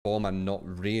form and not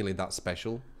really that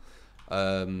special.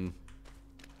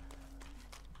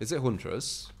 Is it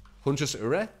Huntress? Huntress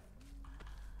Ure?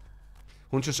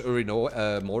 Huntress Uri no,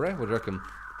 Mori? What do you reckon?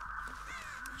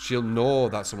 She'll know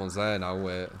that someone's there now,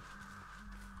 wait.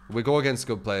 We go against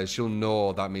good players, she'll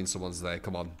know that means someone's there.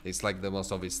 Come on, it's like the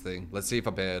most obvious thing. Let's see if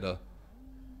I baited her.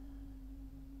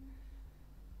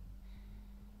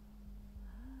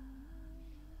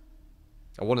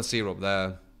 I want to see her up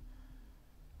there.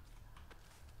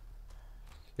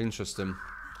 Interesting.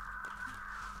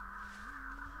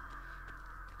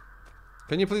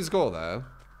 Can you please go there?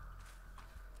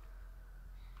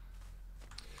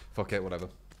 Fuck it, whatever.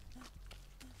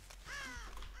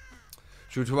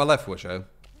 Shoot to my left, wish I.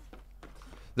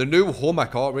 The new home, I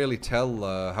can't really tell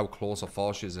how close or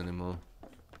far she is anymore.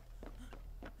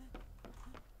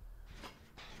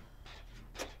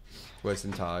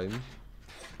 Wasting time.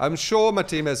 I'm sure my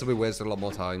teammates will be wasting a lot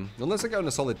more time. Unless I get on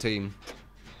a solid team.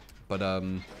 But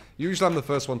usually I'm the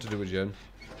first one to do a gen.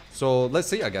 So let's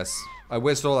see, I guess. I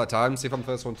wasted all that time, see if I'm the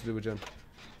first one to do a gen.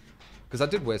 Because I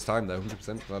did waste time though,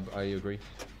 100%. I agree.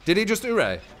 Did he just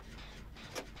Ure?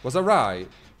 Was I right?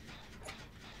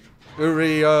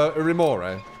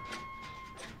 Urimore.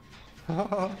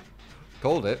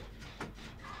 Called it.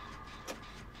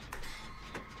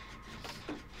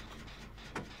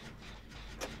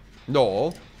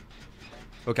 No.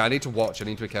 Okay, I need to watch. I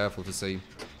need to be careful to see.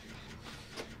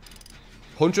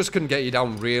 Huntress can get you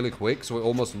down really quick, so it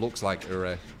almost looks like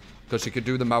Ure. Because she could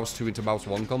do the mouse 2 into mouse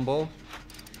 1 combo.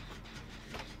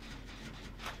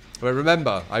 But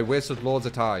remember, I wasted loads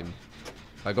of time.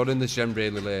 I got in this gen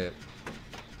really late.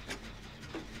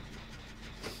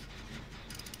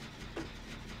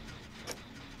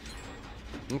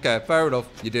 Okay, fair enough.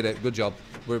 You did it. Good job.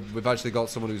 We've actually got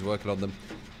someone who's working on them.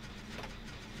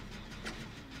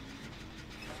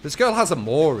 This girl has a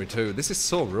Mori too. This is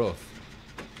so rough.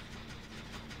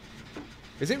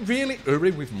 Is it really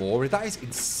Uri with Mori? That is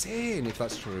insane if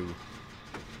that's true.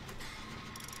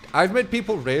 I've made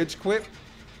people rage quit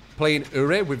playing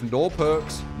Uri with no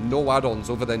perks, no add-ons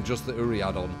other than just the Uri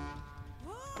add-on.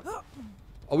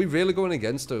 Are we really going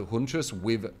against a Huntress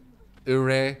with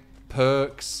Uri,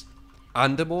 perks,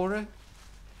 and a Mori?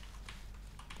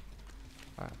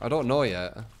 I don't know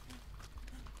yet.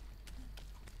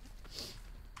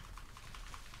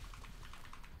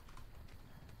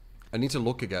 I need to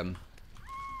look again.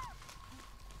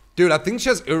 Dude, I think she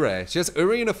has Uri. She has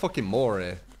Uri and a fucking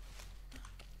Mori.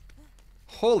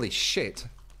 Holy shit.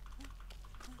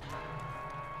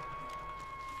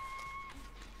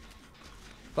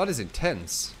 That is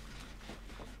intense.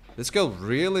 This girl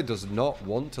really does not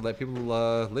want to let people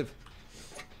live.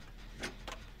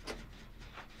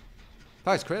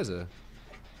 That is crazy.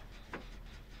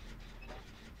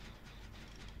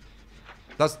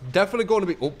 That's definitely going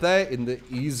to be up there in the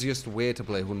easiest way to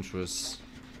play Huntress.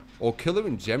 Or killer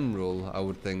in general, I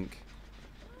would think.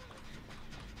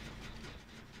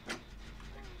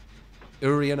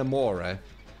 Uri and Amore.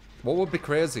 What would be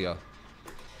crazier?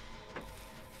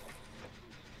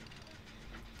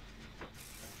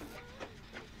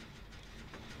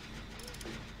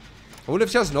 I wonder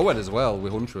if she has NOED as well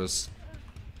with Huntress.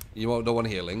 You don't want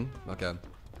healing? Okay.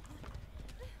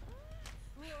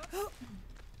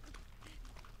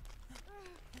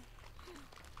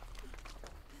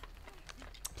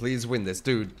 Please win this,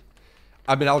 dude.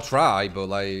 I mean, I'll try, but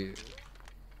like...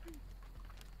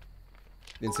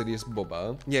 Insidious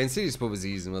Bubba. Yeah, Insidious Bubba's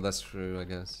easy. Well, that's true, I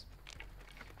guess.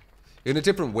 In a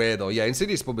different way, though. Yeah,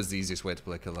 Insidious Bubba's the easiest way to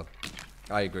play killer.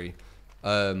 I agree.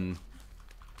 But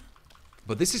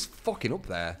this is fucking up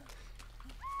there.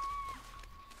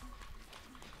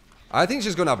 I think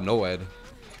she's gonna have NOED.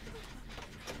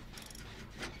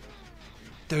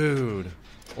 Dude.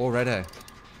 Already.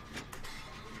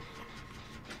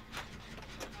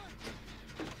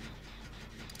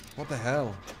 What the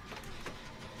hell?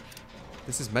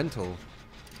 This is mental.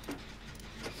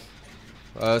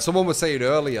 Someone was saying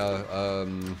earlier,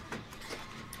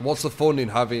 what's the fun in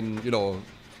having, you know,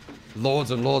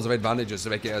 loads and loads of advantages to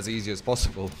make it as easy as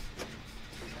possible?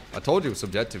 I told you it was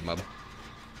subjective, man.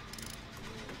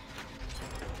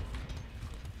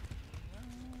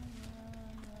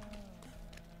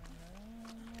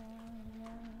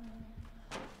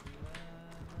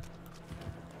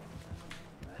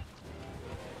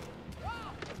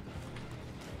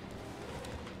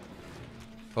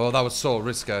 Oh, that was so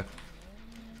risky.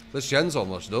 This gen's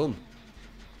almost done.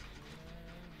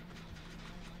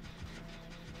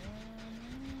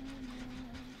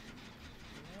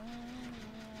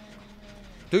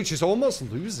 Dude, she's almost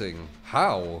losing.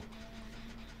 How?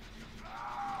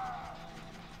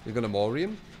 You're gonna Mori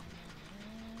him?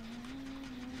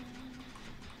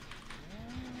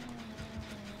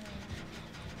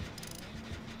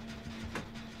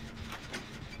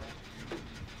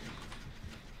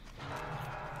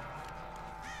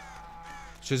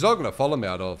 She's not gonna follow me,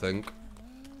 I don't think.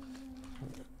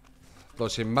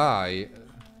 But she might.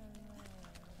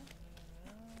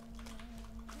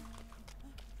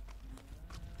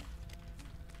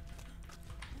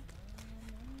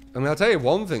 I mean, I'll tell you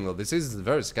one thing though, this is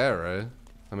very scary.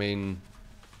 I mean...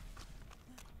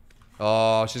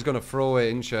 Oh, she's gonna throw it,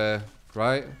 isn't she?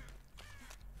 Right?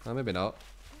 Oh, maybe not.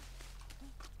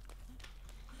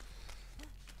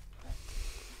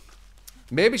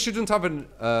 Maybe she doesn't have an...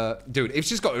 dude, if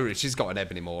she's got Uri, she's got an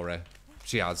Ebony Mori.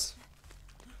 She has.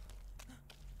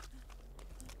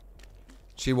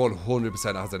 She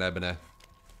 100% has an Ebony.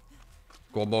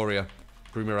 Go on, Moria.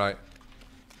 Prove me right.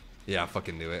 Yeah, I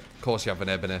fucking knew it. Of course you have an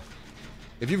Ebony.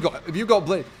 If you've got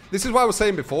this is what I was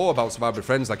saying before about Survivor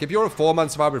Friends. Like, if you're a 4-man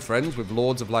Survivor Friends with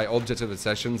loads of, like, objective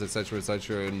obsessions,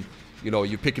 etc., and, you know,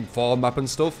 you're picking farm map and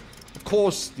stuff, of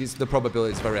course, the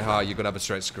probability is very high you're going to have a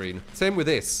stretch screen. Same with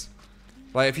this.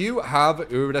 Like, if you have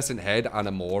Iridescent Head and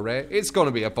a Mori, it's going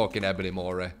to be a fucking Ebony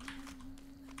Mori.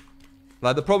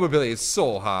 Like, the probability is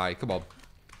so high. Come on.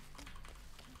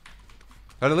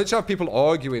 And I literally have people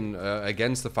arguing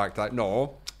against the fact that,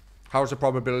 no, how's the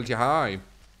probability high?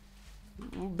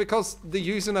 Because they're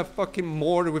using a fucking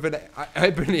Mori with an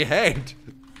ebony head.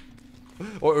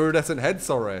 Or iridescent head,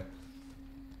 sorry.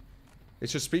 It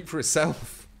should speak for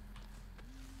itself.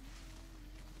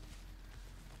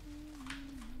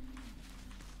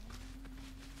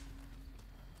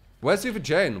 Where's the other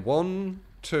gen? 1,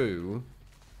 2.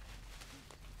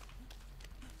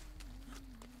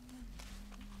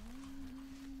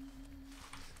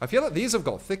 I feel like these have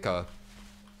got thicker.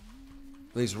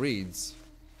 These reeds.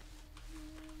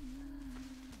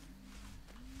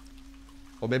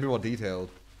 Or maybe more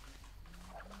detailed.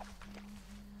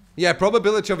 Yeah,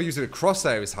 probability of using a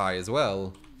crosshair is high as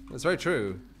well. That's very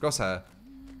true. Crosshair.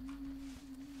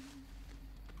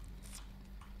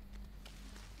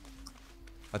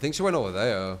 I think she went over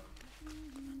there.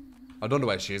 I don't know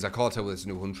where she is. I can't tell with this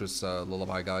new Huntress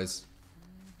lullaby, guys.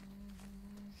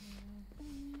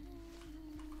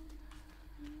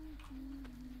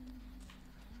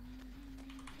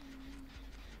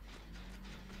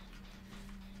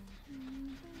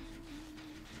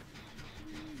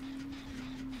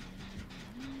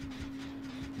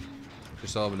 She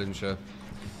saw me, didn't she?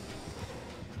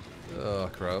 Oh,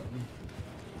 crap.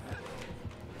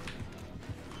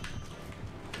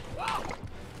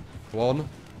 One.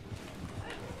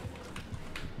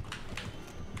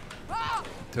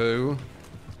 2.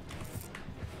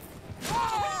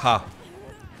 Ha.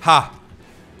 Ha.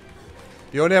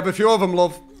 You only have a few of them,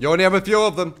 love. You only have a few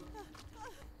of them.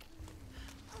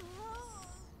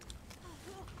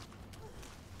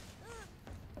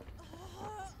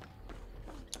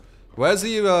 Where's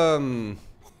the,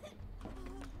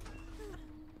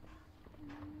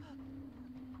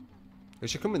 Is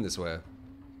she coming this way?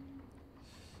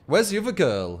 Where's the other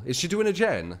girl? Is she doing a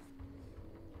gen?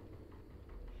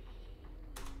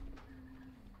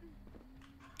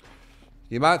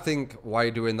 You might think, why are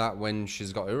you doing that when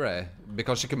she's got IRI?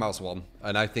 Because she can mouse 1.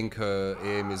 And I think her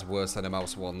aim is worse than a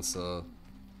mouse 1, so...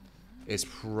 it's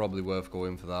probably worth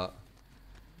going for that.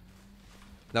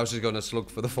 Now she's going to slug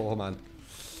for the 4-man.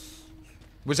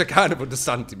 Which I kind of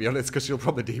understand, to be honest, because she'll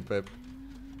probably deep it.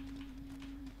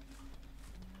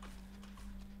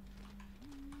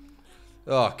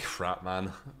 Oh, crap,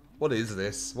 man. What is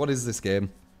this? What is this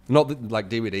game? Not like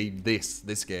DVD,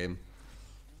 this game.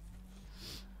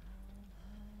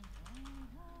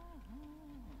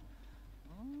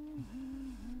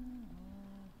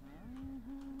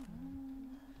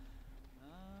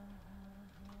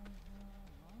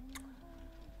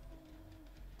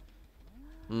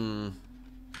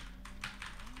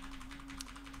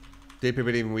 Deeper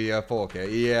reading we 4K?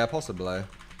 Yeah, possibly.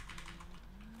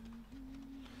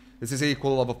 This is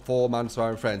equal of a 4-man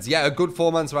Survivor Friends. Yeah, a good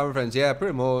 4-man Survivor Friends. Yeah,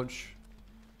 pretty much.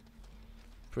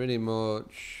 Pretty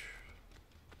much.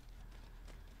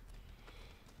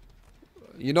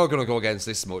 You're not gonna go against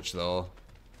this much though.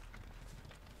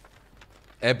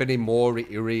 Ebony, Mori,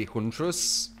 IRI,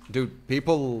 Huntress. Dude,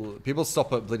 people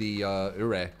stop at bloody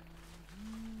IRI.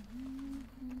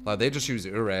 Like, they just use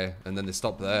IRI, and then they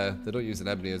stop there. They don't use an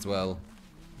Ebony as well.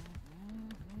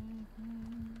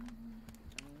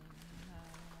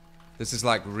 This is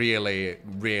like really,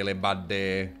 really bad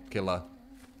day killer.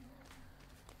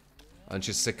 And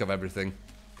she's sick of everything.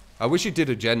 I wish you did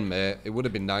a gen, mate. It would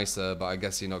have been nicer, but I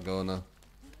guess you're not gonna.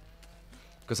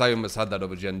 Because I almost had that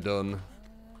other gen done.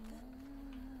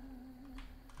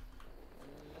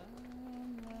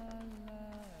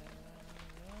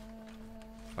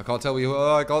 I can't tell you.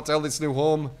 Oh, I can't tell this new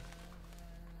home.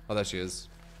 Oh, there she is.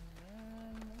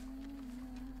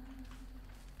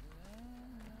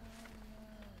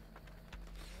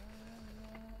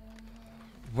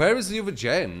 Where is the other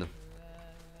gen?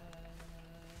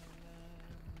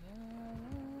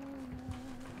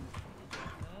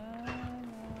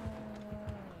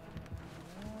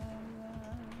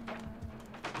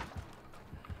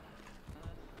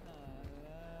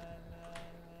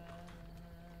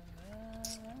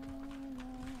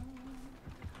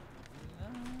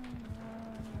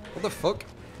 What the fuck?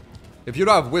 If you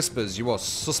don't have whispers, you are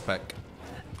suspect.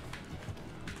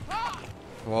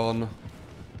 1,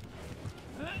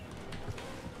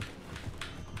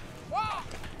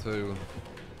 2.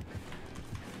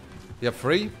 You have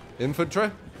 3 infantry.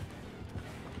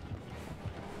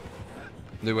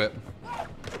 Do it.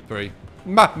 3.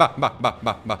 Ma.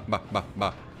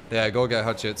 Yeah, go get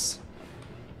hatchets.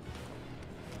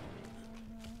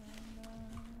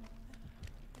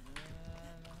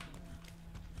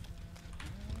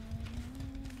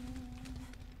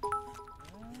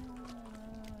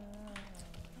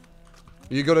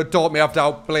 You gonna taunt me after I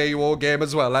outplay your game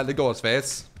as well, like the ghost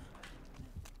face?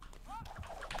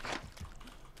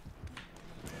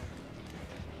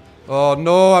 Oh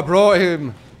no, I brought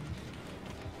him.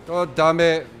 God damn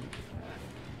it.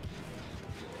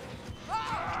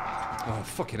 Oh,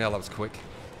 fucking hell, that was quick.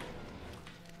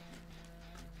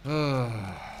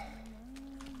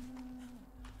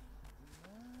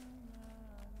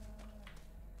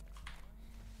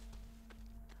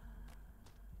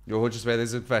 Your Huntress Bed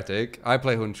is pathetic. I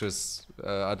play Huntress.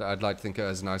 I'd like to think it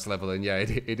has a nice level, and yeah,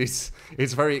 it is.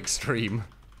 It's very extreme.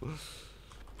 If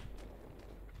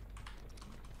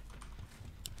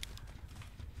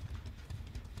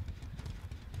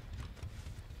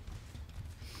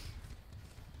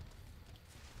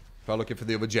I'm looking for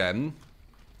the other gen.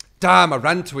 Damn, I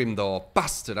ran to him though.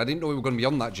 Bastard, I didn't know we were going to be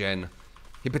on that gen.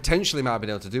 He potentially might have been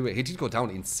able to do it. He did go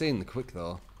down insanely quick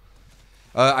though.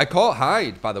 I caught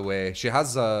Hyde, by the way. She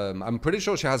has, I'm pretty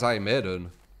sure she has Iron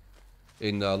Maiden.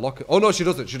 In locker. Oh no, she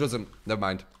doesn't. She doesn't. Never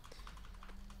mind.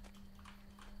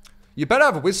 You better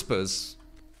have whispers.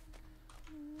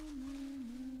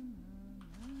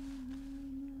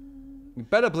 You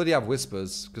better bloody have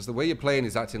whispers. Because the way you're playing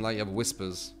is acting like you have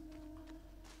whispers.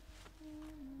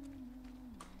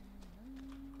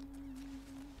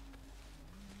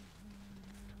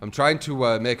 I'm trying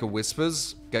to make a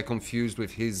whispers get confused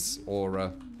with his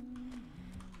aura.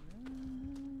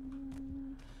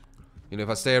 You know, if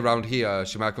I stay around here,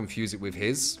 she might confuse it with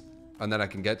his. And then I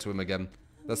can get to him again.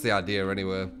 That's the idea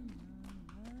anyway.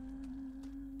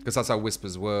 Because that's how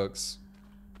whispers works.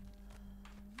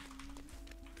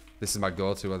 This is my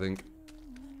go-to, I think.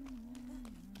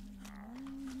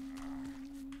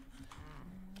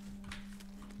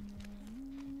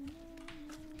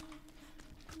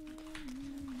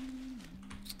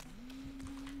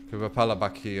 Put a pallet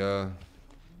back here.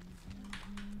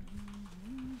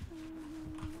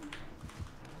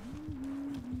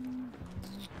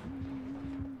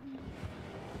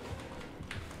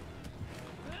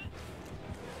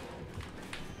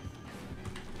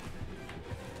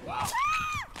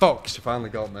 Fuck, she finally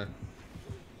got me.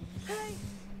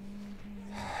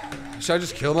 Should I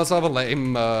just kill myself and let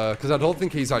him, because I don't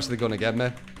think he's actually gonna get me.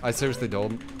 I seriously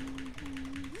don't.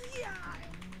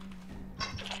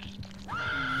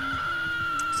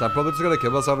 So I'm probably just gonna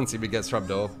kill myself and see if he gets trapped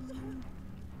off.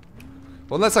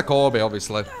 Well, unless I Corby,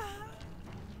 obviously.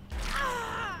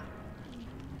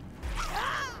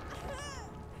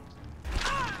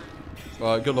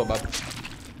 Alright, good luck, man.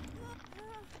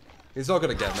 He's not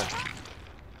gonna get me.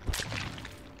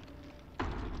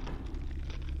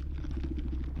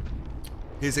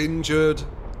 He's injured.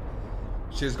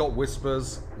 She's got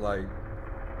whispers. Like,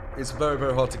 it's very,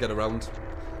 very hard to get around.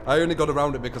 I only got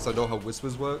around it because I know how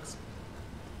whispers works.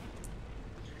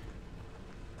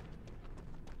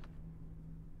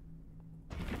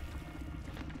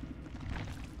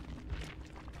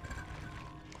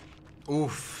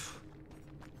 Oof.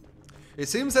 It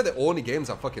seems that the only games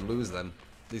I fucking lose then.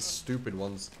 These stupid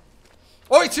ones.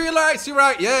 Oh, it's your lights, you're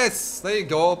right. Yes, there you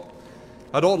go.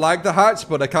 I don't like the hatch,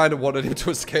 but I kind of wanted him to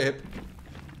escape.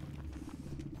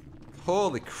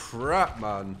 Holy crap,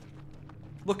 man.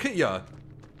 Look at ya.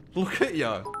 Look at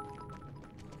ya.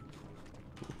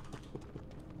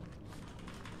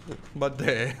 My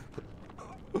day.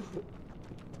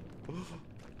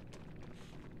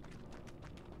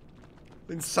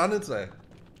 Insanity.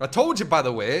 I told you, by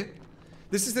the way.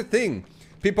 This is the thing.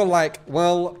 People like,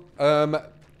 well,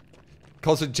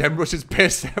 cause of Gem Rush's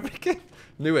pace everything.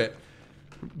 Knew it.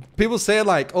 People say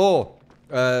like, oh,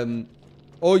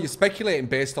 you're speculating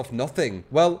based off nothing.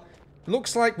 Well,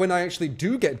 looks like when I actually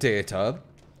do get data,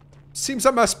 seems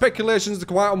like my speculations are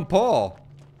quite on par.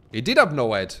 He did have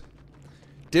NOED.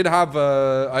 Did have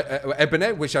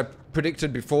EBONY, which I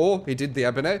predicted before he did the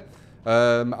EBONY.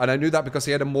 And I knew that because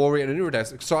he had a MORI and a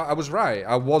NOED. So I was right.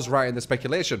 I was right in the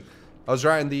speculation. I was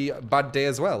right in the bad day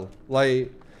as well.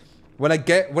 Like, when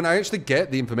I actually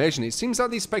get the information, it seems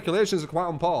like these speculations are quite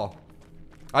on par.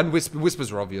 And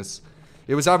whispers are obvious.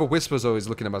 It was either whispers or he's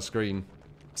looking at my screen.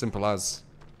 Simple as.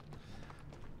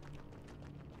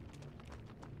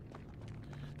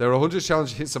 There are 100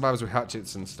 challenge hit survivors with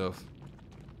hatchets and stuff.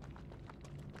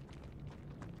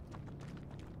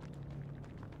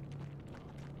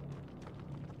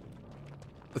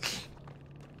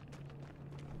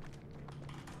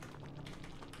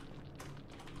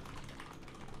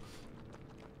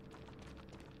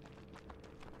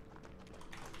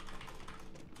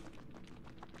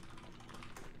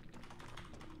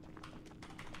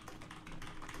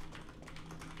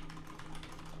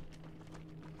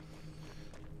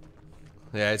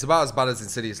 Yeah, it's about as bad as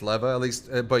Insidious Leather, at least,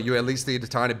 but you at least need a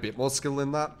tiny bit more skill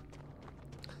in that.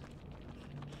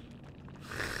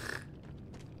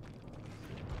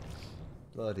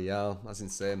 Bloody hell, that's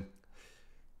insane.